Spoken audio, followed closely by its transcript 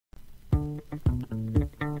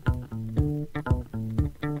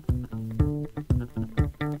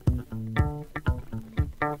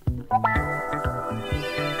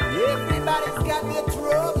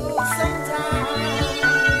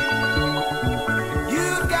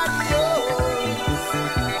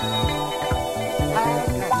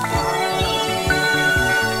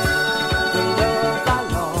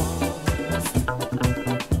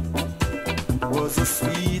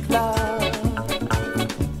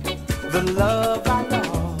The love I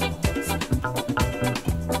lost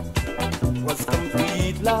was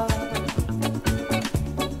complete love.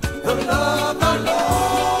 The love I lost,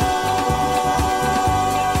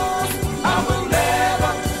 I will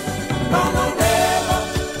never, no, no, never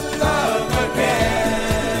love again.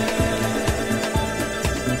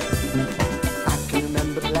 I can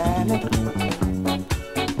remember planning,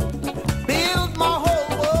 build my whole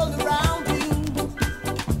world around you.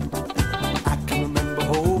 I can remember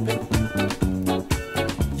hoping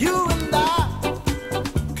you and I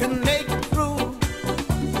can make it through.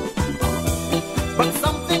 But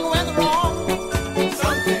something went wrong.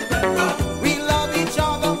 Something went wrong. We love each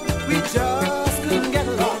other, we just couldn't get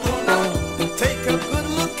along. Take a good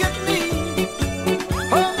look at me.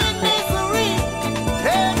 I'm in misery.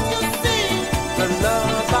 Can't you see? The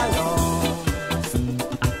love I lost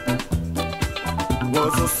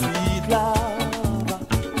was a sweet love.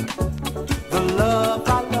 The love I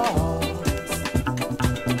lost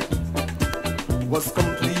was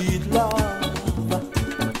complete love.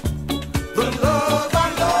 The love I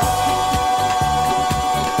lost,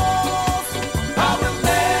 I will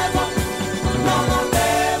never, no, no,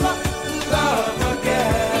 never love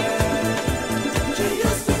again. She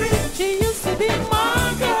used to be my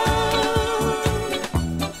girl.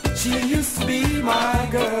 She used to be my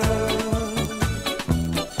girl.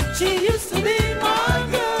 She used to be my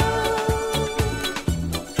girl.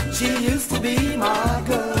 She used to be my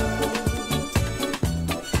girl.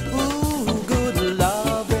 Ooh, good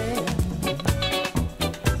loving.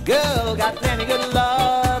 Girl got plenty good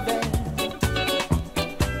loving.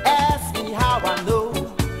 Ask me how I know,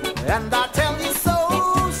 and I tell you so.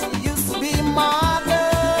 She used to be my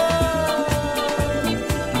girl.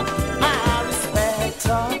 I respect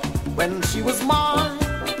her when she was mine.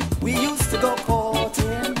 We used to go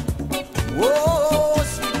courting. Whoa,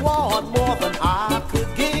 she want more than I could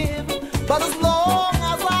give. But as long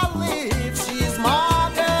as I live, she is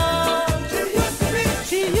my girl.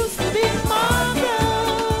 She used to be my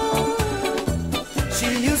girl. She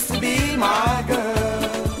used to be my girl.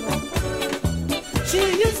 She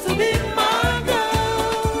used to be my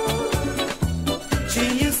girl. She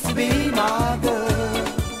used to be my girl.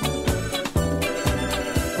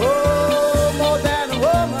 Oh, more than a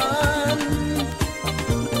woman.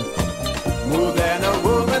 More than a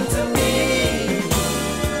woman to me.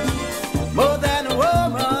 More than a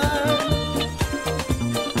woman.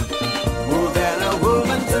 More than a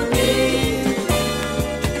woman to me.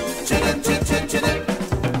 Chitty, chitty, chitty.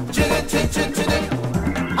 Chitty, chitty, chitty.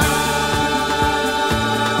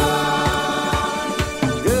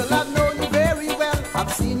 Girl, I know you very well.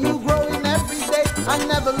 I've seen you growing every day. I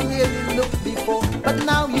never really looked before, but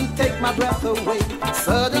now you take my breath away.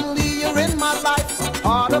 Suddenly you're in my life,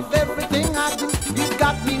 part of everything I do. You've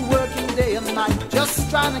got me working day and night, just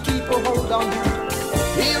trying to keep a hold on you.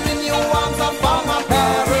 Here in your arms I found my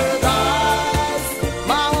paradise,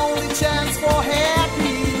 my only chance for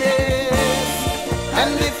happiness.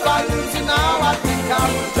 And if I lose you now, I think I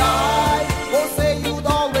will die. Oh, say you'd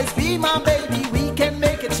always be my baby, we can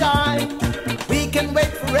make it shine. We can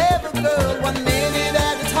wait forever, girl, 1 minute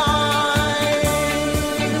at a time.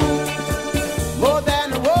 More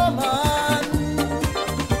than a woman.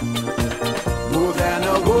 More than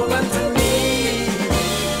a woman to me.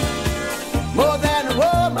 More than a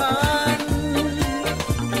woman.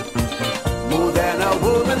 More than a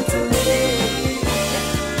woman to me.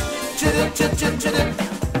 Chitty, chitty, chitty.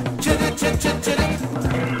 Chitty, chitty, chitty.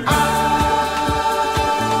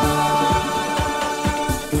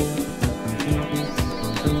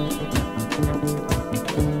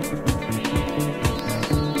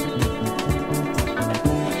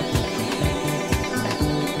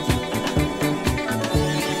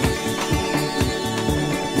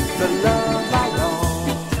 The love